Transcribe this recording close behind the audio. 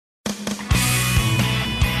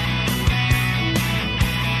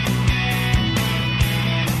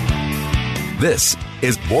This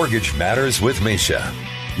is Mortgage Matters with Mesha,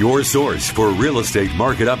 your source for real estate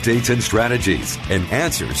market updates and strategies and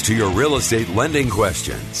answers to your real estate lending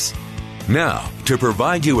questions. Now, to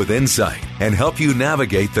provide you with insight and help you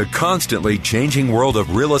navigate the constantly changing world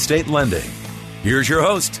of real estate lending, here's your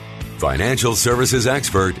host, financial services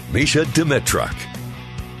expert, Mesha Dimitruk.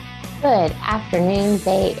 Good afternoon,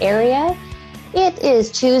 Bay Area. It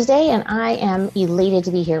is Tuesday, and I am elated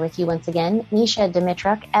to be here with you once again. Mesha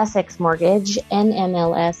Dimitruk, Essex Mortgage,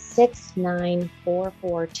 NMLS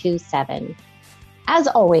 694427. As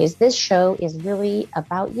always, this show is really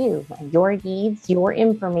about you, your needs, your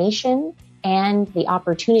information, and the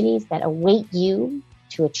opportunities that await you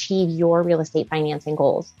to achieve your real estate financing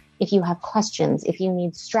goals. If you have questions, if you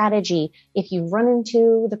need strategy, if you run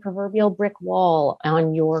into the proverbial brick wall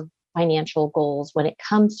on your financial goals when it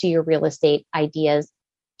comes to your real estate ideas,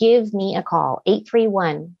 give me a call,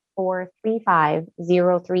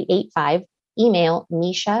 831-435-0385. Email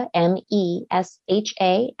Mesha,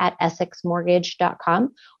 MESHA at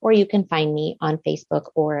EssexMortgage.com, or you can find me on Facebook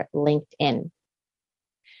or LinkedIn.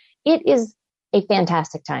 It is a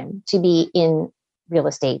fantastic time to be in real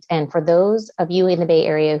estate. And for those of you in the Bay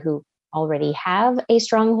Area who already have a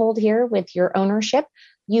stronghold here with your ownership,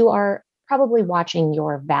 you are probably watching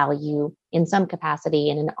your value in some capacity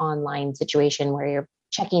in an online situation where you're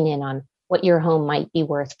checking in on what your home might be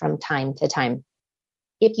worth from time to time.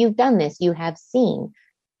 If you've done this, you have seen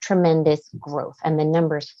tremendous growth, and the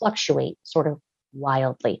numbers fluctuate sort of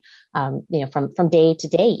wildly, from day to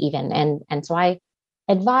day even. And so I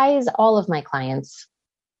advise all of my clients,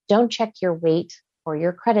 don't check your rate or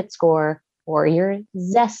your credit score or your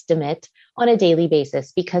Zestimate on a daily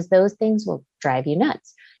basis, because those things will drive you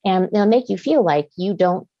nuts. And they'll make you feel like you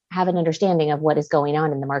don't have an understanding of what is going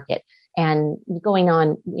on in the market and going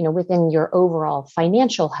on, within your overall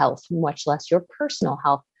financial health, much less your personal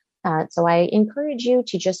health. So I encourage you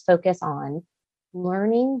to just focus on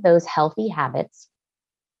learning those healthy habits,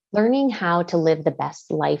 learning how to live the best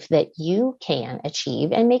life that you can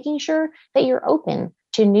achieve, and making sure that you're open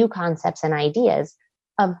to new concepts and ideas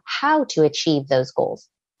of how to achieve those goals.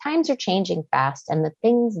 Times are changing fast, and the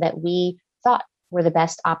things that we thought were the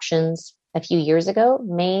best options a few years ago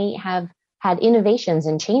may have had innovations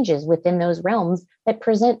and changes within those realms that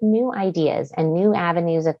present new ideas and new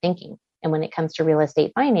avenues of thinking. And when it comes to real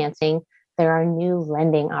estate financing, there are new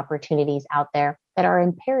lending opportunities out there that are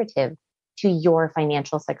imperative to your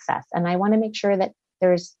financial success. And I want to make sure that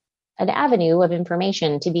there's an avenue of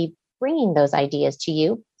information to be bringing those ideas to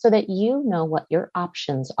you so that you know what your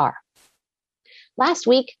options are. Last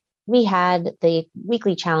week, we had the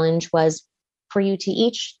weekly challenge was for you to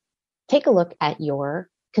each take a look at your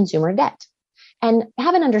consumer debt and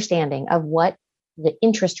have an understanding of what the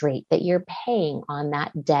interest rate that you're paying on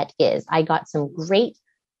that debt is. I got some great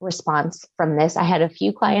response from this. I had a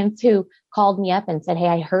few clients who called me up and said, hey,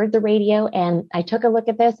 I heard the radio and I took a look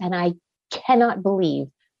at this and I cannot believe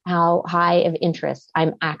how high of interest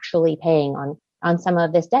I'm actually paying on some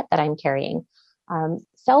of this debt that I'm carrying.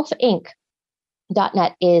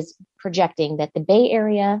 Selfinc.net is projecting that the Bay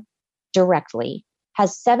Area directly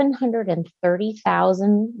has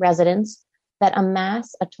 730,000 residents that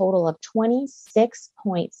amass a total of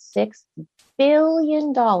 $26.6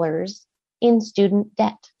 billion in student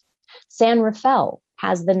debt. San Rafael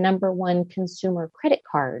has the number one consumer credit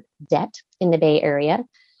card debt in the Bay Area,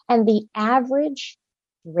 and the average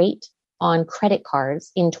rate on credit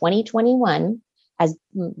cards in 2021, as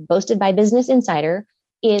boasted by Business Insider,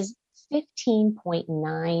 is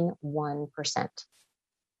 15.91%.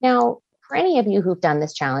 Now, for any of you who've done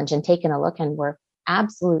this challenge and taken a look and were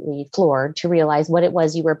absolutely floored to realize what it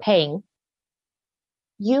was you were paying,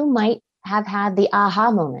 you might have had the aha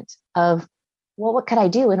moment of, well, what could I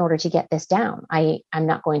do in order to get this down? I'm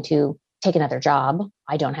not going to take another job.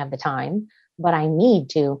 I don't have the time, but I need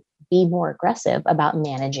to be more aggressive about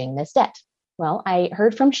managing this debt. Well, I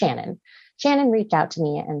heard from Shannon. Shannon reached out to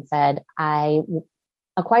me and said, I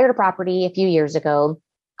acquired a property a few years ago.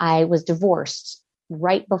 I was divorced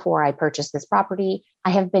right before I purchased this property.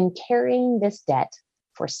 I have been carrying this debt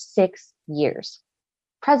for 6 years.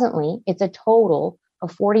 Presently, it's a total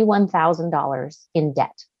of $41,000 in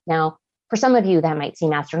debt. Now, for some of you, that might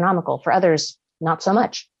seem astronomical. For others, not so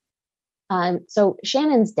much. So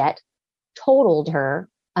Shannon's debt totaled her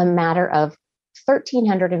a matter of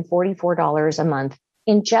 $1,344 a month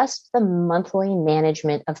in just the monthly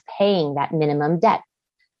management of paying that minimum debt.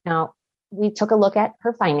 Now, we took a look at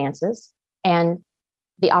her finances and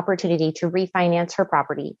the opportunity to refinance her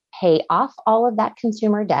property, pay off all of that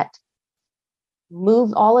consumer debt,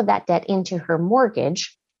 move all of that debt into her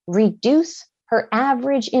mortgage, reduce her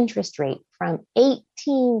average interest rate from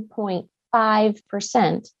 18.3%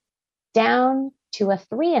 5% down to a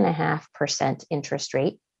 3.5% interest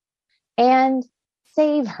rate and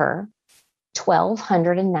save her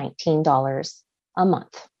 $1,219 a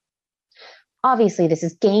month. Obviously, this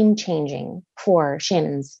is game changing for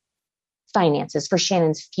Shannon's finances, for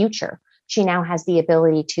Shannon's future. She now has the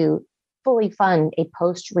ability to fully fund a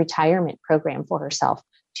post-retirement program for herself,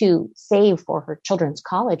 to save for her children's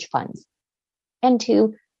college funds, and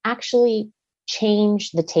to actually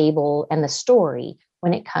change the table and the story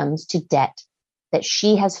when it comes to debt that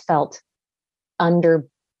she has felt under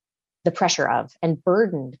the pressure of and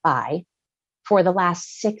burdened by for the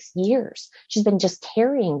last 6 years. She's been just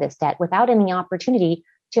carrying this debt without any opportunity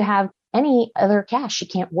to have any other cash. She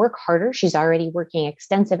can't work harder. She's already working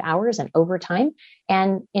extensive hours and overtime.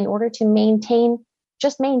 And in order to maintain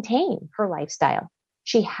her lifestyle,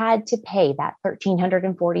 she had to pay that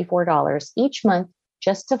 $1,344 each month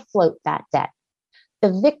just to float that debt.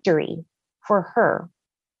 The victory for her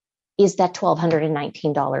is that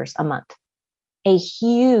 $1,219 a month, a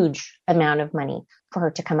huge amount of money for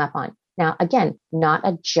her to come up on. Now, again, not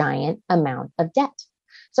a giant amount of debt.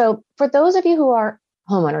 So for those of you who are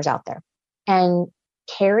homeowners out there and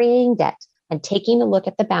carrying debt and taking a look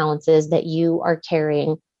at the balances that you are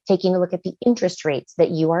carrying, taking a look at the interest rates that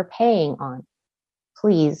you are paying on,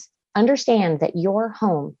 please understand that your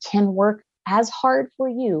home can work as hard for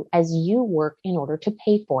you as you work in order to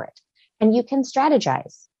pay for it. And you can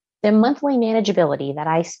strategize. The monthly manageability that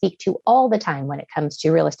I speak to all the time when it comes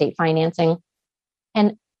to real estate financing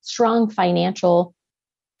and strong financial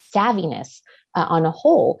savviness on a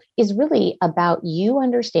whole is really about you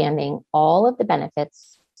understanding all of the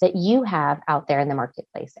benefits that you have out there in the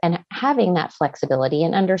marketplace and having that flexibility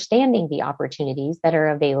and understanding the opportunities that are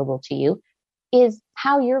available to you is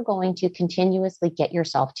how you're going to continuously get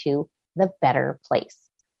yourself to the better place.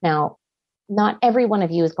 Now, not every one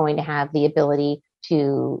of you is going to have the ability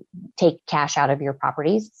to take cash out of your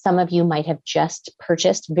properties. Some of you might have just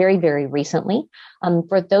purchased very, very recently.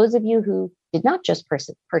 For those of you who did not just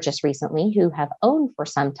purchase recently, who have owned for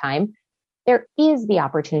some time, there is the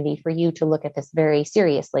opportunity for you to look at this very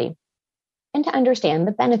seriously and to understand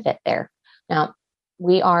the benefit there. Now,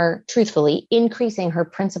 we are truthfully increasing her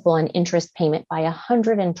principal and interest payment by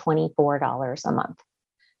 $124 a month.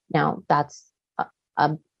 Now, that's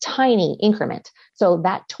a tiny increment. So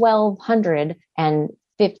that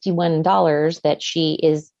 $1,251 that she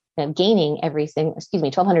is gaining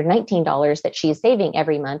 $1,219 that she is saving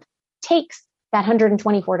every month takes that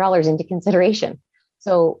 $124 into consideration.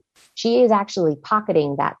 So she is actually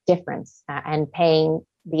pocketing that difference and paying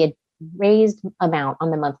the raised amount on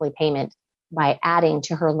the monthly payment by adding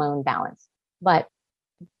to her loan balance. But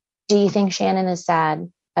do you think Shannon is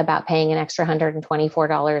sad about paying an extra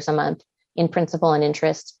 $124 a month in principal and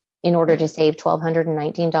interest in order to save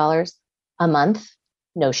 $1,219 a month?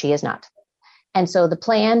 No, she is not. And so the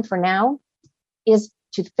plan for now is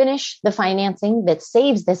to finish the financing that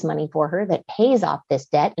saves this money for her, that pays off this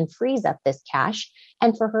debt and frees up this cash,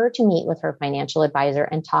 and for her to meet with her financial advisor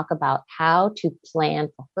and talk about how to plan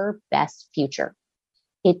for her best future.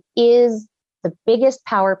 It is the biggest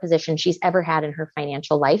power position she's ever had in her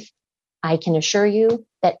financial life. I can assure you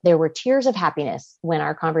that there were tears of happiness when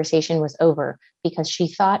our conversation was over because she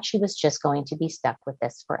thought she was just going to be stuck with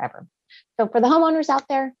this forever. So for the homeowners out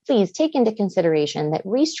there, please take into consideration that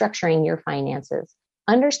restructuring your finances,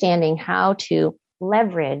 understanding how to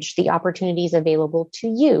leverage the opportunities available to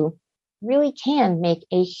you really can make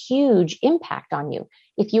a huge impact on you.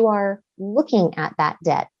 If you are looking at that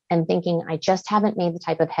debt and thinking, I just haven't made the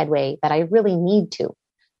type of headway that I really need to,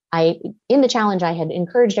 in the challenge, I had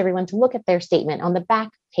encouraged everyone to look at their statement. On the back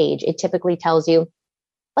page, it typically tells you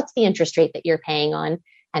what's the interest rate that you're paying on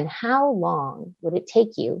and how long would it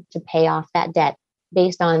take you to pay off that debt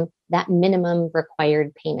based on that minimum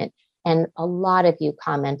required payment. And a lot of you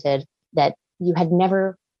commented that you had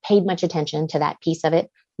never paid much attention to that piece of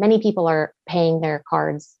it. Many people are paying their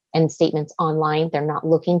cards and statements online. They're not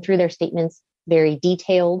looking through their statements very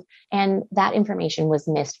detailed. And that information was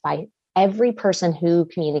missed by every person who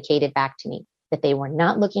communicated back to me that they were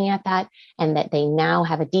not looking at that and that they now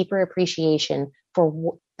have a deeper appreciation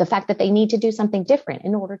for the fact that they need to do something different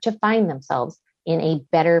in order to find themselves in a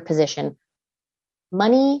better position.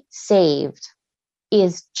 Money saved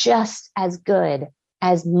is just as good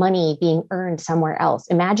as money being earned somewhere else.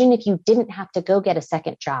 Imagine if you didn't have to go get a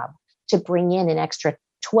second job to bring in an extra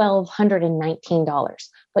 $1,219,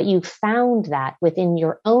 but you found that within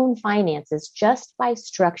your own finances just by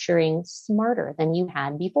structuring smarter than you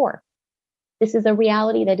had before. This is a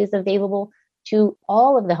reality that is available to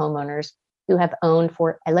all of the homeowners who have owned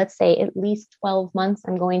for, let's say, at least 12 months,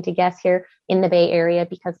 I'm going to guess here in the Bay Area,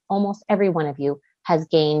 because almost every one of you has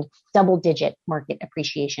gained double-digit market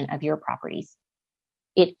appreciation of your properties.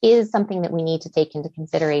 It is something that we need to take into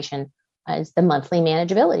consideration as the monthly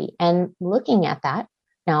manageability. And looking at that,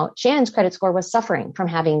 now Shannon's credit score was suffering from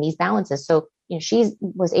having these balances. So she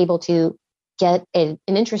was able to get an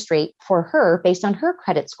interest rate for her based on her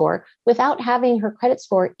credit score without having her credit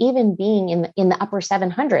score even being in the upper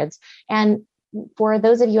 700s. And for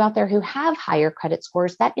those of you out there who have higher credit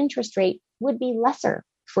scores, that interest rate would be lesser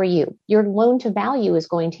for you. Your loan to value is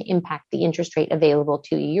going to impact the interest rate available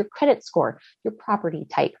to you, your credit score, your property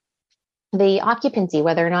type, the occupancy,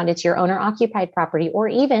 whether or not it's your owner occupied property or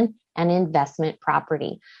even an investment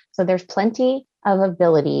property. So there's plenty of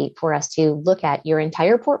ability for us to look at your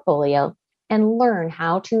entire portfolio and learn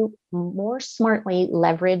how to more smartly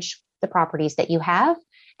leverage the properties that you have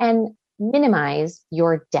and minimize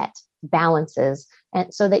your debt balances,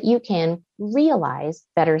 and so that you can realize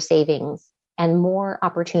better savings and more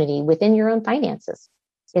opportunity within your own finances.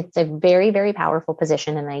 It's a very, very powerful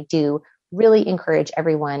position. And I do really encourage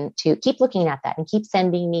everyone to keep looking at that and keep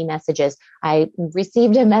sending me messages. I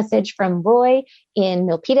received a message from Roy in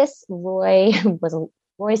Milpitas. Roy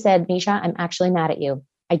said, Mesha, I'm actually mad at you.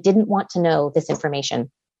 I didn't want to know this information,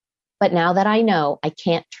 but now that I know, I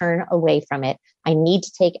can't turn away from it. I need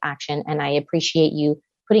to take action, and I appreciate you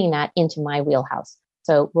putting that into my wheelhouse.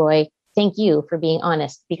 So Roy, thank you for being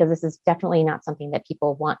honest, because this is definitely not something that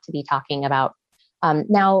people want to be talking about.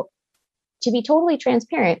 Now, to be totally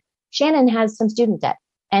transparent, Shannon has some student debt,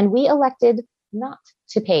 and we elected not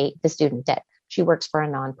to pay the student debt. She works for a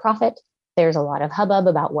nonprofit. There's a lot of hubbub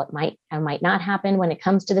about what might and might not happen when it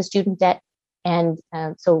comes to the student debt. And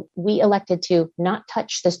so we elected to not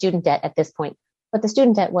touch the student debt at this point. But the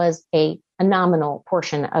student debt was a nominal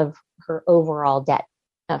portion of her overall debt.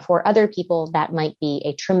 For other people, that might be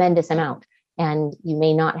a tremendous amount, and you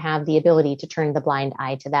may not have the ability to turn the blind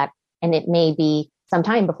eye to that. And it may be some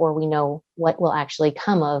time before we know what will actually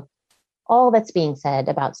come of all that's being said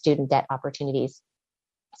about student debt opportunities.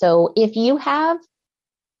 So if you have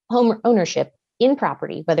home ownership in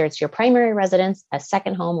property, whether it's your primary residence, a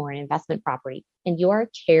second home, or an investment property, and you are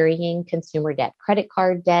carrying consumer debt, credit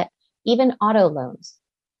card debt, even auto loans,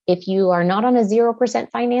 if you are not on a 0%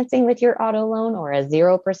 financing with your auto loan or a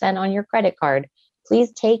 0% on your credit card,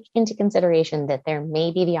 please take into consideration that there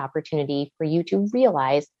may be the opportunity for you to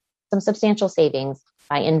realize some substantial savings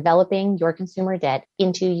by enveloping your consumer debt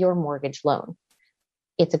into your mortgage loan.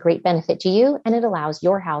 It's a great benefit to you, and it allows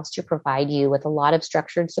your house to provide you with a lot of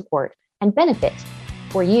structured support and benefit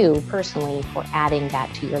for you personally for adding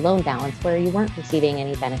that to your loan balance where you weren't receiving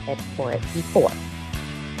any benefit for it before.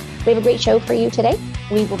 We have a great show for you today.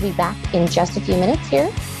 We will be back in just a few minutes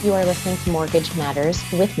here. You are listening to Mortgage Matters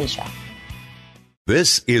with Mesha.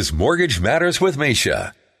 This is Mortgage Matters with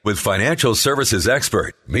Mesha, with financial services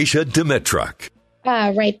expert Mesha Dimitruk.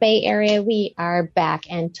 Right, Bay Area, we are back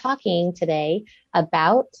and talking today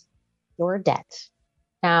about your debt.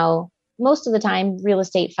 Now, most of the time, real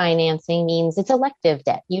estate financing means it's elective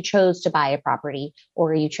debt. You chose to buy a property,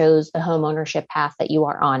 or you chose the home ownership path that you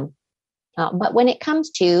are on. But when it comes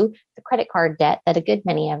to the credit card debt that a good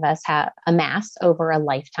many of us have amassed over a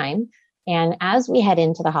lifetime, and as we head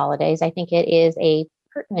into the holidays, I think it is a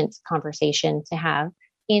pertinent conversation to have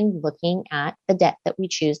in looking at the debt that we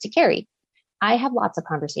choose to carry. I have lots of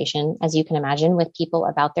conversation, as you can imagine, with people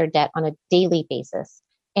about their debt on a daily basis.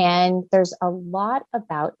 And there's a lot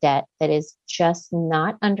about debt that is just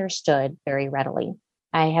not understood very readily.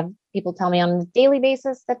 I have people tell me on a daily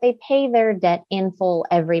basis that they pay their debt in full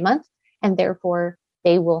every month, and therefore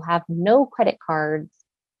they will have no credit cards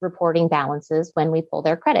reporting balances when we pull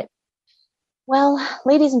their credit. Well,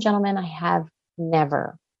 ladies and gentlemen, I have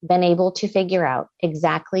never been able to figure out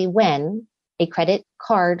exactly when a credit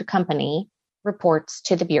card company reports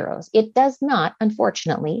to the bureaus. It does not,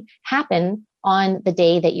 unfortunately, happen on the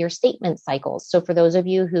day that your statement cycles. So for those of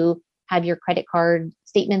you who have your credit card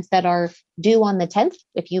statements that are due on the 10th,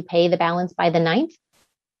 if you pay the balance by the 9th,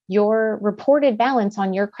 your reported balance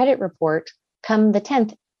on your credit report come the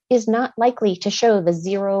 10th is not likely to show the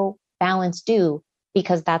zero balance due,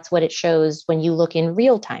 because that's what it shows when you look in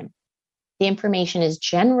real time. The information is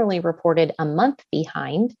generally reported a month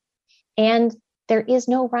behind, and there is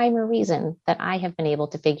no rhyme or reason that I have been able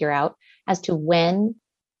to figure out as to when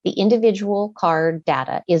the individual card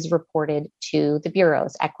data is reported to the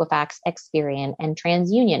bureaus, Equifax, Experian, and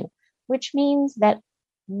TransUnion, which means that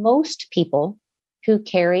most people who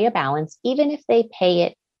carry a balance, even if they pay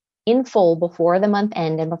it in full before the month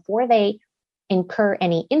end and before they incur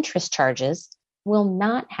any interest charges, will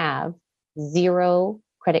not have zero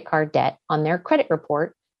credit card debt on their credit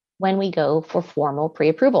report when we go for formal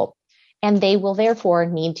pre-approval. And they will therefore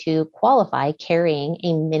need to qualify carrying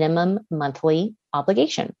a minimum monthly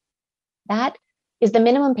obligation. That is the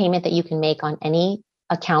minimum payment that you can make on any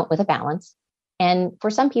account with a balance. And for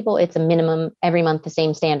some people, it's a minimum every month, the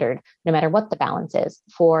same standard, no matter what the balance is.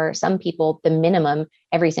 For some people, the minimum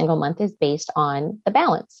every single month is based on the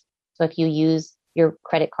balance. So if you use your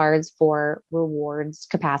credit cards for rewards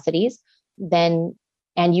capacities, then,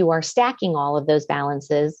 and you are stacking all of those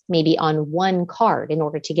balances maybe on one card in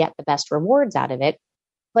order to get the best rewards out of it,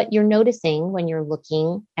 but you're noticing when you're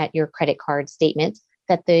looking at your credit card statement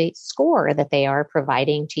that the score that they are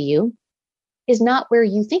providing to you is not where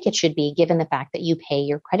you think it should be, given the fact that you pay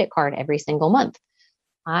your credit card every single month.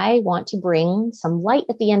 I want to bring some light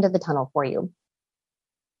at the end of the tunnel for you.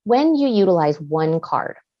 When you utilize one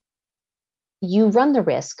card, you run the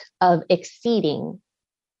risk of exceeding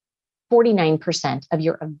 49% of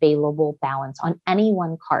your available balance on any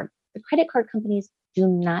one card. The credit card companies do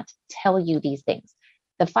not tell you these things.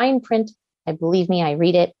 The fine print, believe me, I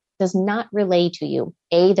read it, does not relay to you,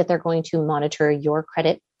 A, that they're going to monitor your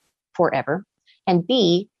credit forever, and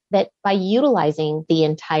B, that by utilizing the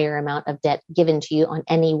entire amount of debt given to you on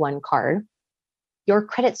any one card, your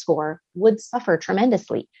credit score would suffer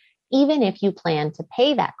tremendously. Even if you plan to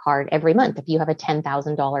pay that card every month, if you have a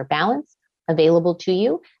 $10,000 balance available to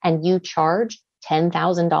you and you charge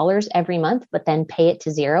 $10,000 every month, but then pay it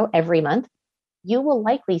to zero every month, you will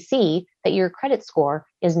likely see that your credit score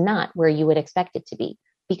is not where you would expect it to be,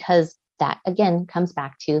 because that again comes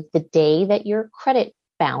back to the day that your credit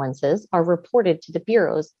balances are reported to the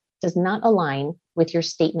bureaus does not align with your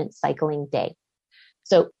statement cycling day.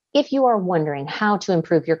 So if you are wondering how to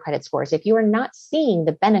improve your credit scores, if you are not seeing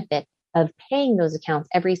the benefit of paying those accounts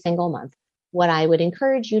every single month, what I would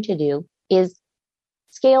encourage you to do is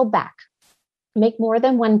scale back, make more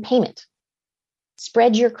than one payment,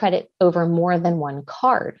 spread your credit over more than one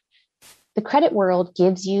card. The credit world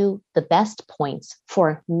gives you the best points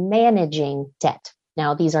for managing debt.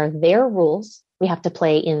 Now, these are their rules. We have to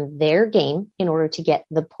play in their game in order to get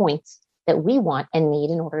the points that we want and need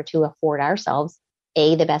in order to afford ourselves,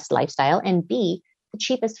 A, the best lifestyle, and B, the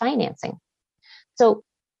cheapest financing. So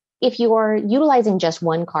if you are utilizing just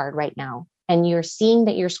one card right now and you're seeing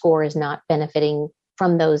that your score is not benefiting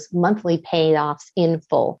from those monthly payoffs in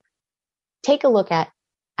full, take a look at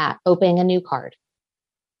opening a new card,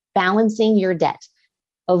 balancing your debt,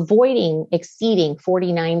 avoiding exceeding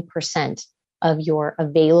 49% of your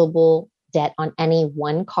available debt on any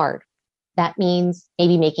one card. That means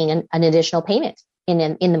maybe making an additional payment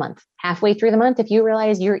in the month. Halfway through the month, if you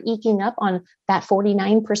realize you're eking up on that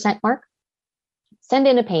 49% mark, send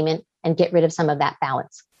in a payment and get rid of some of that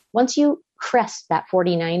balance. Once you crest that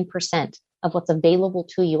 49% of what's available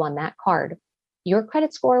to you on that card, your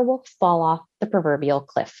credit score will fall off the proverbial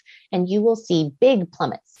cliff and you will see big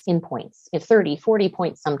plummets in points, 30, 40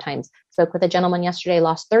 points sometimes. Spoke with a gentleman yesterday,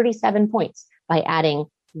 lost 37 points by adding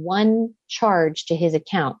one charge to his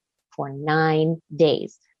account for 9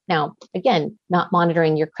 days. Now, again, not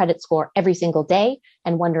monitoring your credit score every single day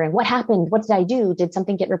and wondering what happened, what did I do? Did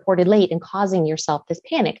something get reported late and causing yourself this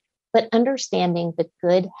panic? But understanding the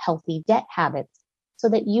good, healthy debt habits so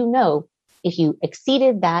that you know if you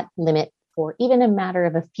exceeded that limit for even a matter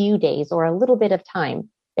of a few days or a little bit of time,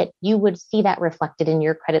 that you would see that reflected in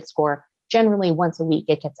your credit score. Generally, once a week,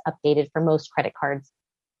 it gets updated for most credit cards.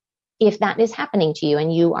 If that is happening to you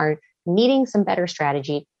and you are needing some better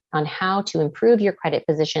strategy on how to improve your credit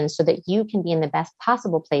position so that you can be in the best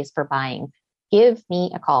possible place for buying, give me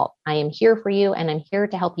a call. I am here for you and I'm here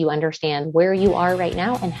to help you understand where you are right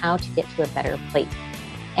now and how to get to a better place.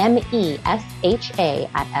 MESHA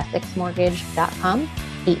at EssexMortgage.com,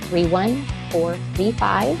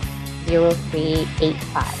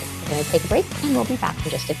 831-435-0385. We're going to take a break and we'll be back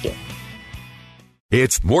in just a few.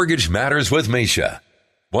 It's Mortgage Matters with Mesha.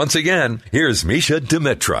 Once again, here's Mesha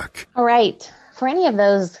Dimitruk. All right. For any of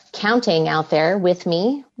those counting out there with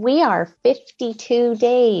me, we are 52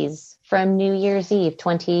 days from New Year's Eve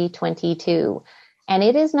 2022. And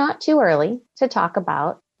it is not too early to talk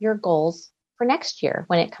about your goals for next year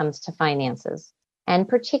when it comes to finances, and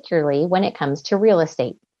particularly when it comes to real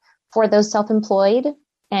estate. For those self-employed,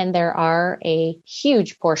 and there are a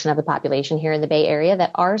huge portion of the population here in the Bay Area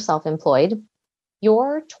that are self-employed,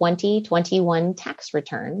 your 2021 tax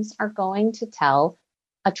returns are going to tell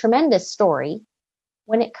a tremendous story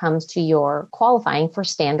when it comes to your qualifying for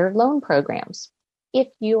standard loan programs. If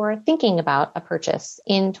you are thinking about a purchase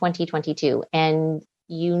in 2022 and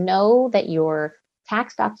you know that your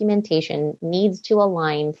tax documentation needs to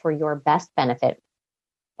align for your best benefit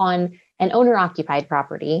on an owner-occupied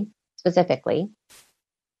property specifically,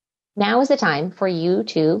 Now is the time for you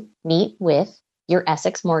to meet with your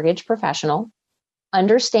Essex mortgage professional,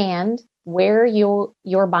 understand where your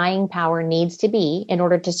buying power needs to be in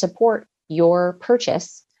order to support your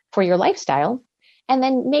purchase for your lifestyle, and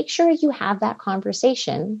then make sure you have that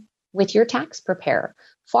conversation with your tax preparer.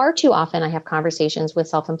 Far too often, I have conversations with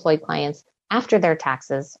self-employed clients after their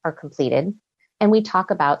taxes are completed, and we talk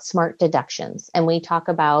about smart deductions, and we talk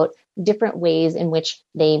about different ways in which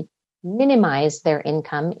they minimize their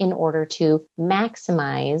income in order to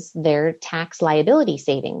maximize their tax liability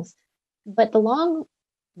savings. But the long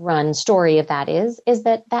run story of that is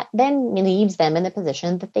that then leaves them in the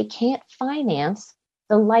position that they can't finance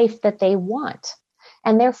the life that they want.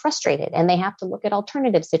 And they're frustrated and they have to look at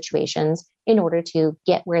alternative situations in order to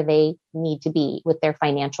get where they need to be with their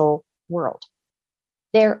financial world.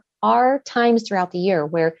 There are times throughout the year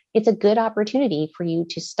where it's a good opportunity for you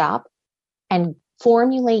to stop and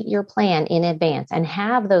formulate your plan in advance and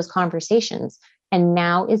have those conversations. And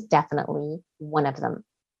now is definitely one of them.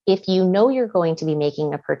 If you know you're going to be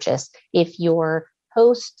making a purchase, if your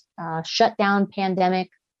post shutdown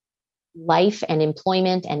pandemic life and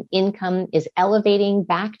employment and income is elevating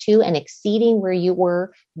back to and exceeding where you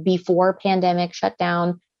were before pandemic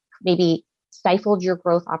shutdown, maybe stifled your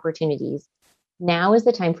growth opportunities, now is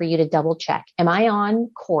the time for you to double check. Am I on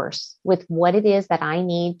course with what it is that I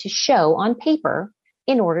need to show on paper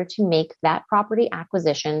in order to make that property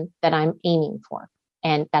acquisition that I'm aiming for?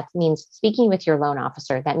 And that means speaking with your loan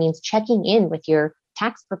officer. That means checking in with your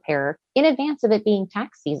tax preparer in advance of it being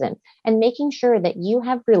tax season and making sure that you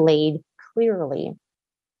have relayed clearly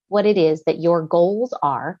what it is that your goals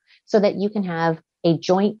are so that you can have a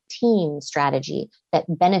joint team strategy that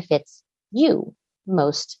benefits you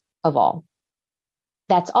most of all.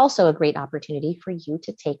 That's also a great opportunity for you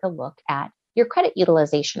to take a look at your credit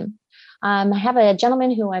utilization. I have a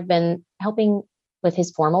gentleman who I've been helping with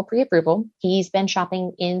his formal pre-approval. He's been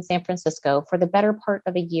shopping in San Francisco for the better part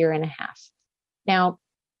of a year and a half. Now,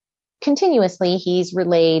 continuously, he's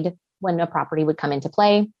relayed when a property would come into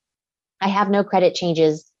play. I have no credit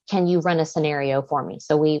changes. Can you run a scenario for me?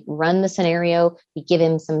 So we run the scenario. We give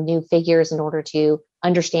him some new figures in order to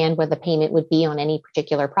understand what the payment would be on any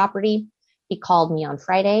particular property. He called me on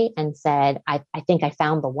Friday and said, I think I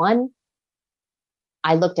found the one.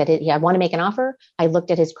 I looked at it. I want to make an offer. I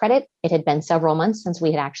looked at his credit. It had been several months since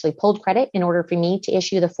we had actually pulled credit. In order for me to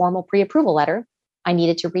issue the formal pre-approval letter, I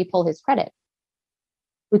needed to re-pull his credit.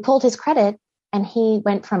 We pulled his credit and he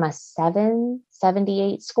went from a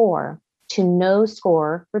 778 score to no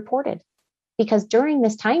score reported, because during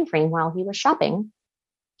this time frame while he was shopping,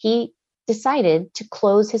 he decided to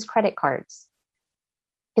close his credit cards.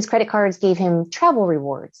 His credit cards gave him travel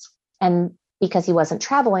rewards, and because he wasn't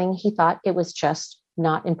traveling, he thought it was just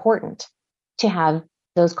not important to have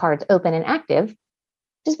those cards open and active,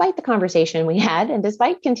 despite the conversation we had and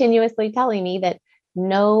despite continuously telling me that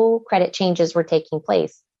no credit changes were taking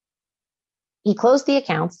place. He closed the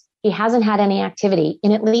accounts. He hasn't had any activity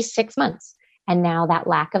in at least 6 months. And now that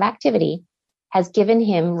lack of activity has given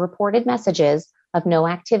him reported messages of no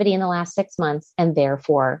activity in the last 6 months and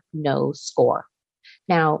therefore no score.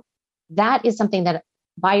 Now, that is something that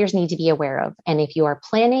buyers need to be aware of. And if you are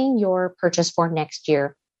planning your purchase for next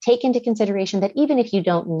year, take into consideration that even if you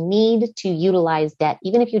don't need to utilize debt,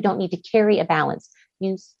 even if you don't need to carry a balance,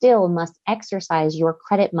 you still must exercise your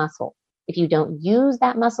credit muscle. If you don't use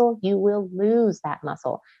that muscle, you will lose that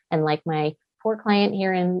muscle. And like my poor client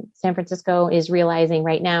here in San Francisco is realizing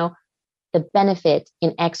right now, the benefit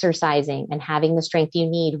in exercising and having the strength you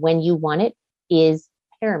need when you want it is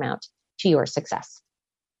paramount to your success.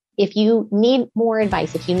 If you need more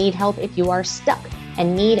advice, if you need help, if you are stuck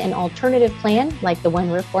and need an alternative plan like the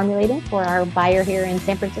one we're formulating for our buyer here in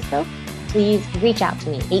San Francisco, please reach out to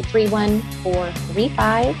me,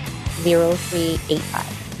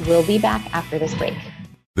 831-435-0385. We'll be back after this break.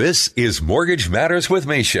 This is Mortgage Matters with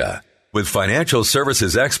Mesha, with financial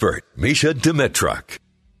services expert Mesha Dimitruk.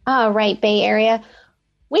 All right, Bay Area.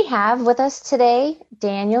 We have with us today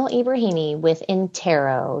Daniel Ibrahimi with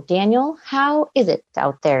Intero. Daniel, how is it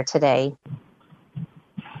out there today?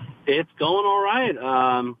 It's going all right.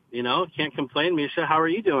 Can't complain. Mesha, how are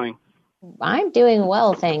you doing? I'm doing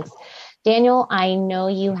well, thanks. Daniel, I know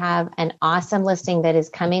you have an awesome listing that is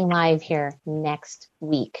coming live here next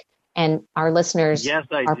week, and our listeners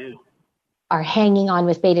are hanging on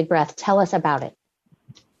with bated breath. Tell us about it.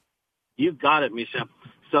 You got it, Mesha.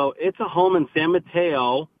 So it's a home in San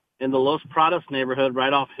Mateo in the Los Prados neighborhood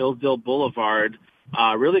right off Hillsdale Boulevard,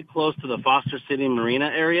 really close to the Foster City Marina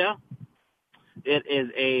area. It is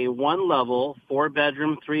a one-level,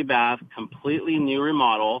 4-bedroom, 3-bath, completely new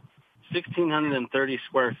remodel, 1,630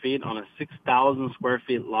 square feet on a 6,000 square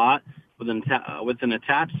feet lot with an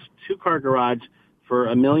attached two-car garage for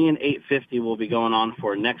 $1,850,000 will be going on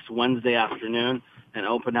for next Wednesday afternoon, and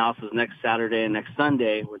open house is next Saturday and next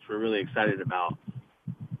Sunday, which we're really excited about.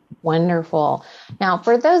 Wonderful. Now,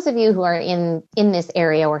 for those of you who are in this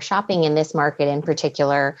area or shopping in this market in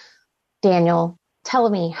particular, Daniel, tell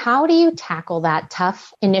me, how do you tackle that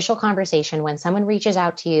tough initial conversation when someone reaches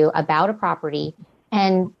out to you about a property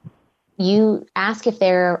and you ask if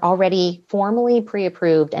they're already formally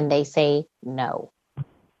pre-approved and they say no?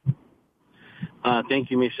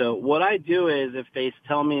 Thank you, Mesha. What I do is if they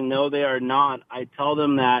tell me no, they are not, I tell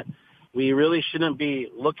them that we really shouldn't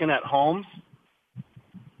be looking at homes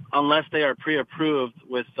unless they are pre-approved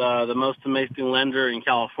with the most amazing lender in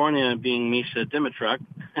California being Mesha Dimitruk.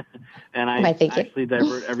 And I actually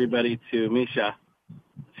divert everybody to Mesha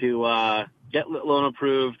to get loan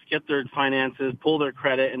approved, get their finances, pull their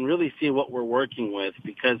credit, and really see what we're working with.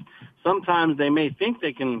 Because sometimes they may think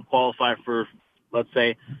they can qualify for, let's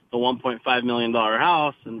say, the $1.5 million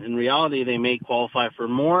house, and in reality they may qualify for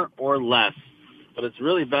more or less. But it's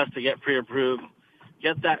really best to get pre-approved,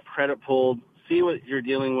 get that credit pulled, see what you're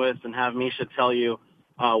dealing with, and have Mesha tell you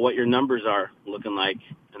what your numbers are looking like.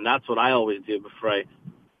 And that's what I always do before I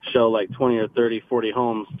show like 20 or 30, 40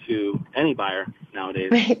 homes to any buyer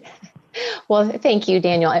nowadays. Right. Well, thank you,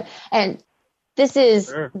 Daniel. And this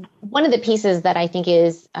is one of the pieces that I think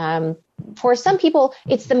is, for some people,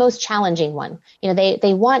 it's the most challenging one. You know,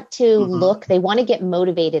 they want to look, they want to get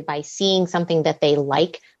motivated by seeing something that they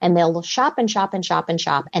like, and they'll shop and shop and shop and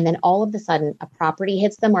shop. And then all of a sudden a property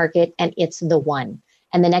hits the market and it's the one.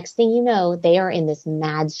 And the next thing you know, they are in this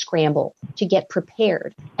mad scramble to get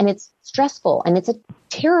prepared. And it's stressful and it's a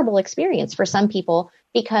terrible experience for some people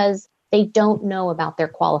because they don't know about their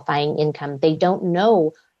qualifying income. They don't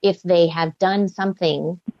know if they have done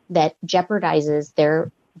something that jeopardizes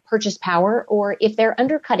their purchase power or if they're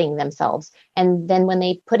undercutting themselves. And then when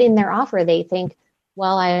they put in their offer, they think,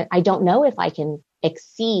 well, I don't know if I can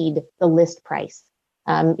exceed the list price.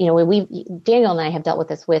 Daniel and I have dealt with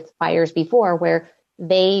this with buyers before where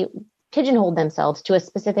they pigeonholed themselves to a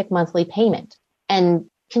specific monthly payment and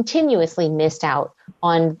continuously missed out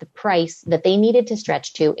on the price that they needed to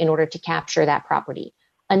stretch to in order to capture that property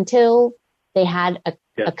until they had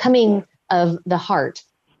a coming of the heart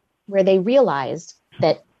where they realized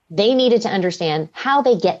that they needed to understand how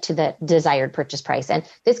they get to the desired purchase price. And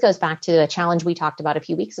this goes back to a challenge we talked about a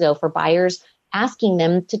few weeks ago for buyers, asking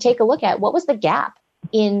them to take a look at what was the gap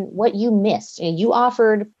in what you missed. You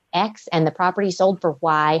offered X and the property sold for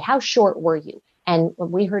Y. How short were you? And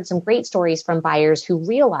we heard some great stories from buyers who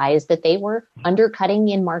realized that they were undercutting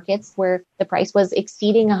in markets where the price was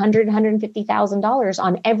exceeding $100,000, $150,000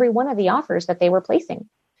 on every one of the offers that they were placing.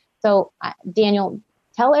 So, Daniel,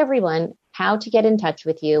 tell everyone how to get in touch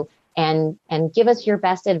with you and give us your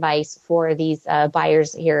best advice for these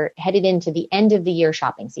buyers here headed into the end of the year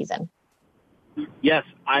shopping season. Yes,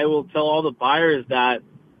 I will tell all the buyers that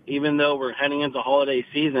even though we're heading into holiday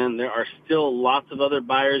season, there are still lots of other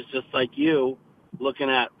buyers just like you looking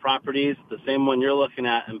at properties, the same one you're looking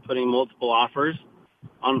at, and putting multiple offers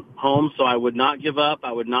on homes. So I would not give up.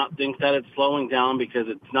 I would not think that it's slowing down because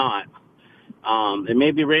it's not. It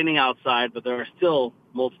may be raining outside, but there are still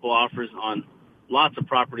multiple offers on lots of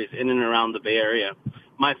properties in and around the Bay Area.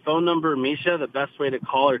 My phone number, Mesha, the best way to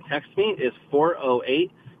call or text me is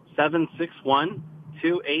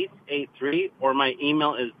 408-761-2883, or my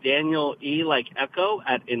email is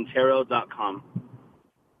daniele@intero.com.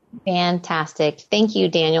 Fantastic. Thank you,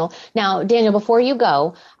 Daniel. Now, Daniel, before you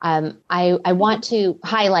go, I want to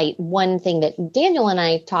highlight one thing that Daniel and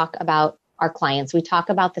I talk about our clients. We talk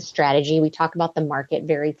about the strategy. We talk about the market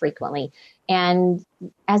very frequently. And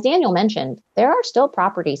as Daniel mentioned, there are still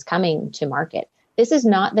properties coming to market. This is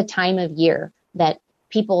not the time of year that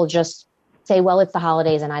people just say, well, it's the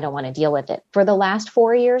holidays and I don't want to deal with it. For the last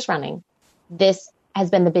 4 years running, this has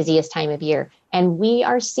been the busiest time of year. And we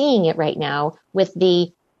are seeing it right now with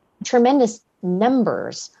the tremendous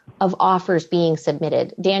numbers of offers being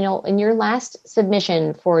submitted. Daniel, in your last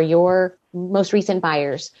submission for your most recent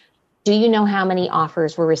buyers, do you know how many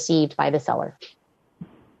offers were received by the seller?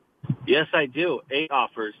 Yes, I do. 8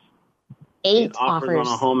 offers. 8 offers on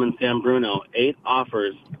a home in San Bruno. 8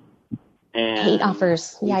 offers. And 8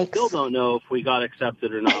 offers. Yikes. We still don't know if we got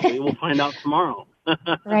accepted or not. We will find out tomorrow.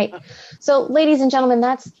 Right. So, ladies and gentlemen,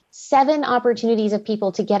 that's 7 opportunities of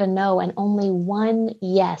people to get a no and only 1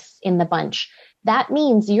 yes in the bunch. That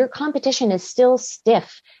means your competition is still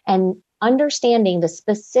stiff, and understanding the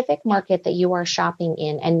specific market that you are shopping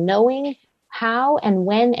in and knowing how and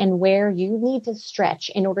when and where you need to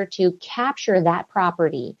stretch in order to capture that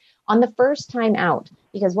property on the first time out,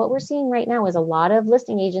 because what we're seeing right now is a lot of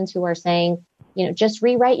listing agents who are saying, just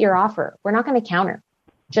rewrite your offer. We're not going to counter.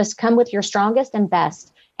 Just come with your strongest and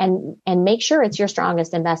best, and make sure it's your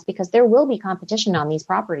strongest and best, because there will be competition on these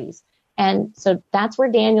properties. And so that's where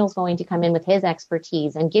Daniel's going to come in with his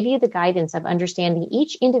expertise and give you the guidance of understanding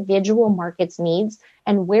each individual market's needs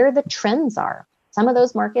and where the trends are. Some of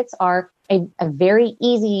those markets are a very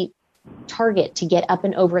easy target to get up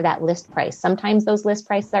and over that list price. Sometimes those list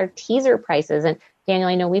prices are teaser prices. And Daniel,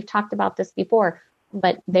 I know we've talked about this before,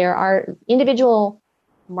 but there are individual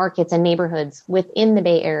markets and neighborhoods within the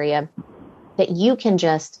Bay Area that you can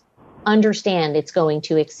just understand it's going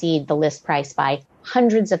to exceed the list price by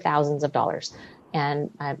hundreds of thousands of dollars. And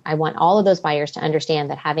I want all of those buyers to understand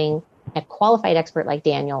that having a qualified expert like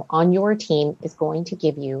Daniel on your team is going to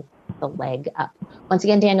give you the leg up. Once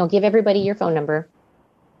again, Daniel, give everybody your phone number.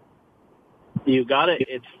 You got it.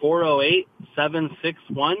 It's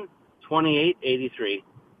 408-761-2883.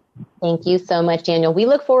 Thank you so much, Daniel. We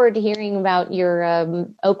look forward to hearing about your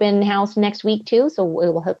open house next week, too. So we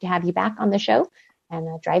will hope to have you back on the show.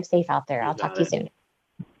 And drive safe out there. I'll talk to you soon.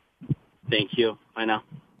 Thank you. Bye now.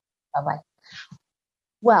 Bye-bye.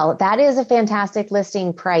 Well, that is a fantastic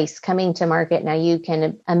listing price coming to market. Now, you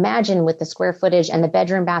can imagine with the square footage and the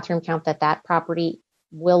bedroom bathroom count that property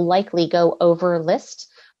will likely go over list.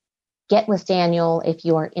 Get with Daniel if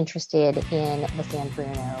you are interested in the San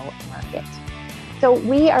Bruno market. So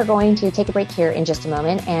we are going to take a break here in just a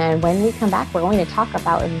moment. And when we come back, we're going to talk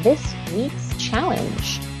about this week's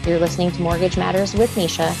challenge. You're listening to Mortgage Matters with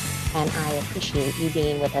Mesha, and I appreciate you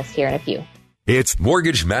being with us here in a few. It's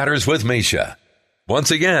Mortgage Matters with Mesha. Once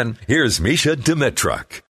again, here's Mesha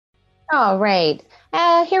Dimitruk. All right.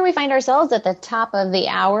 Here we find ourselves at the top of the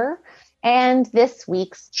hour and this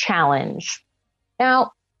week's challenge.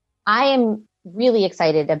 Now, I am really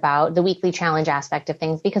excited about the weekly challenge aspect of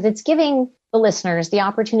things because it's giving the listeners the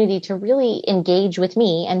opportunity to really engage with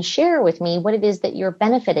me and share with me what it is that you're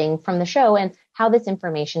benefiting from the show and how this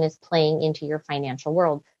information is playing into your financial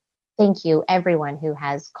world. Thank you, everyone who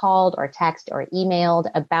has called or texted or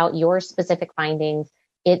emailed about your specific findings.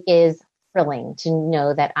 It is thrilling to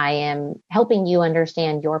know that I am helping you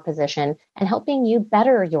understand your position and helping you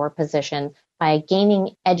better your position by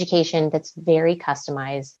gaining education that's very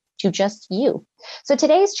customized to just you. So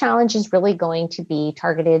today's challenge is really going to be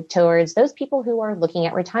targeted towards those people who are looking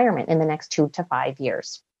at retirement in the next 2 to 5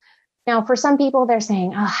 years. Now, for some people, they're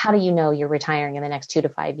saying, how do you know you're retiring in the next 2 to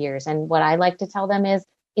 5 years? And what I like to tell them is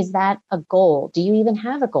that a goal? Do you even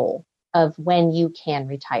have a goal of when you can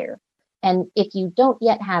retire? And if you don't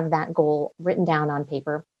yet have that goal written down on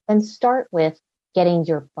paper, then start with getting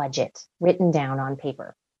your budget written down on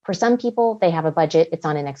paper. For some people, they have a budget. It's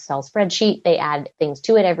on an Excel spreadsheet. They add things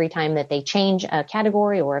to it every time that they change a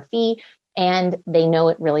category or a fee, and they know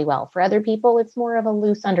it really well. For other people, it's more of a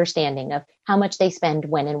loose understanding of how much they spend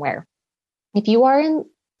when and where. If you are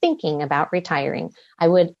thinking about retiring, I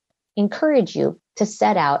would encourage you to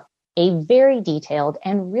set out a very detailed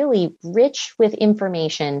and really rich with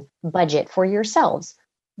information budget for yourselves.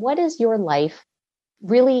 What does your life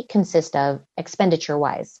really consist of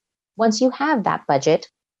expenditure-wise? Once you have that budget,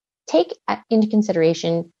 take into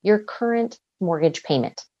consideration your current mortgage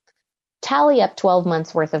payment. Tally up 12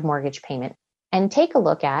 months worth of mortgage payment and take a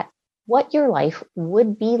look at what your life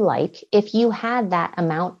would be like if you had that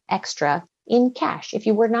amount extra in cash, if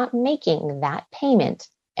you were not making that payment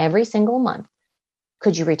every single month.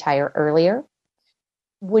 Could you retire earlier?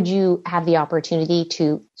 Would you have the opportunity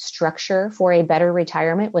to structure for a better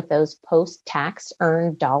retirement with those post-tax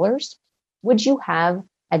earned dollars? Would you have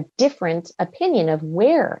a different opinion of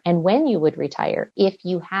where and when you would retire if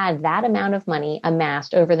you had that amount of money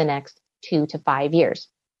amassed over the next 2 to 5 years?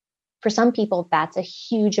 For some people, that's a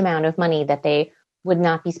huge amount of money that they would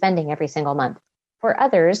not be spending every single month. For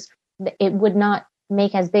others, it would not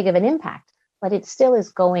make as big of an impact, but it still is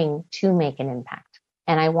going to make an impact.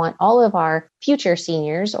 And I want all of our future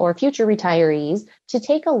seniors or future retirees to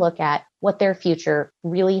take a look at what their future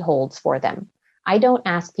really holds for them. I don't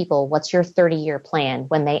ask people, what's your 30-year plan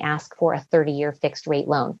when they ask for a 30-year fixed rate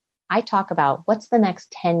loan. I talk about what's the next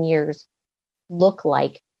 10 years look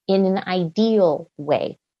like in an ideal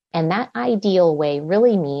way. And that ideal way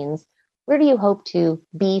really means, where do you hope to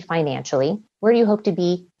be financially? Where do you hope to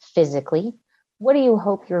be physically? What do you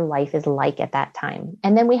hope your life is like at that time?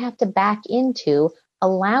 And then we have to back into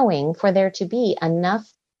allowing for there to be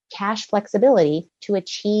enough cash flexibility to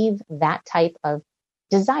achieve that type of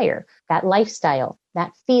desire, that lifestyle,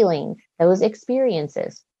 that feeling, those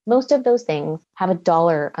experiences. Most of those things have a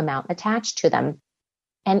dollar amount attached to them.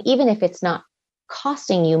 And even if it's not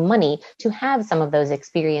costing you money to have some of those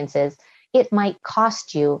experiences, it might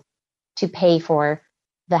cost you to pay for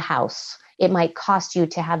the house. It might cost you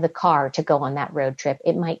to have the car to go on that road trip.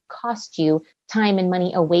 It might cost you time and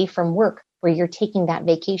money away from work where you're taking that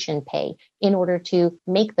vacation pay in order to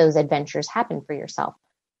make those adventures happen for yourself.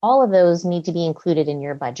 All of those need to be included in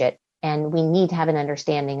your budget, and we need to have an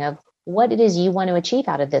understanding of what it is you want to achieve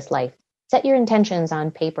out of this life. Set your intentions on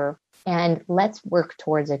paper and let's work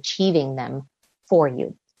towards achieving them for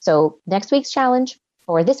you. So next week's challenge,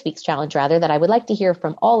 or this week's challenge rather, that I would like to hear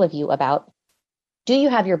from all of you about, do you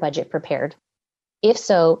have your budget prepared? If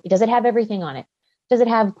so, does it have everything on it? Does it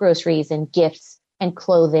have groceries and gifts and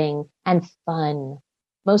clothing and fun?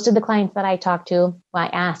 Most of the clients that I talk to, I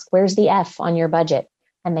ask, where's the F on your budget?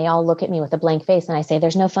 And they all look at me with a blank face and I say,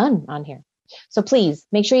 there's no fun on here. So please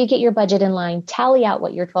make sure you get your budget in line, tally out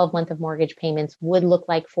what your 12-month of mortgage payments would look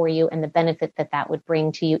like for you and the benefit that that would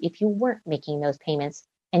bring to you if you weren't making those payments,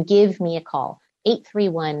 and give me a call,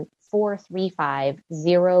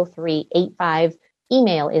 831-435-0385.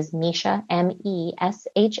 Email is Mesha,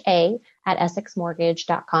 MESHA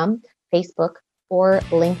 @EssexMortgage.com, Facebook or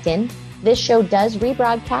LinkedIn. This show does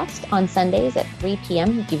rebroadcast on Sundays at 3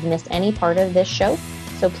 p.m. if you've missed any part of this show.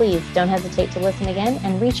 So please don't hesitate to listen again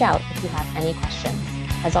and reach out if you have any questions.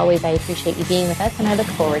 As always, I appreciate you being with us and I look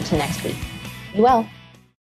forward to next week. Be well.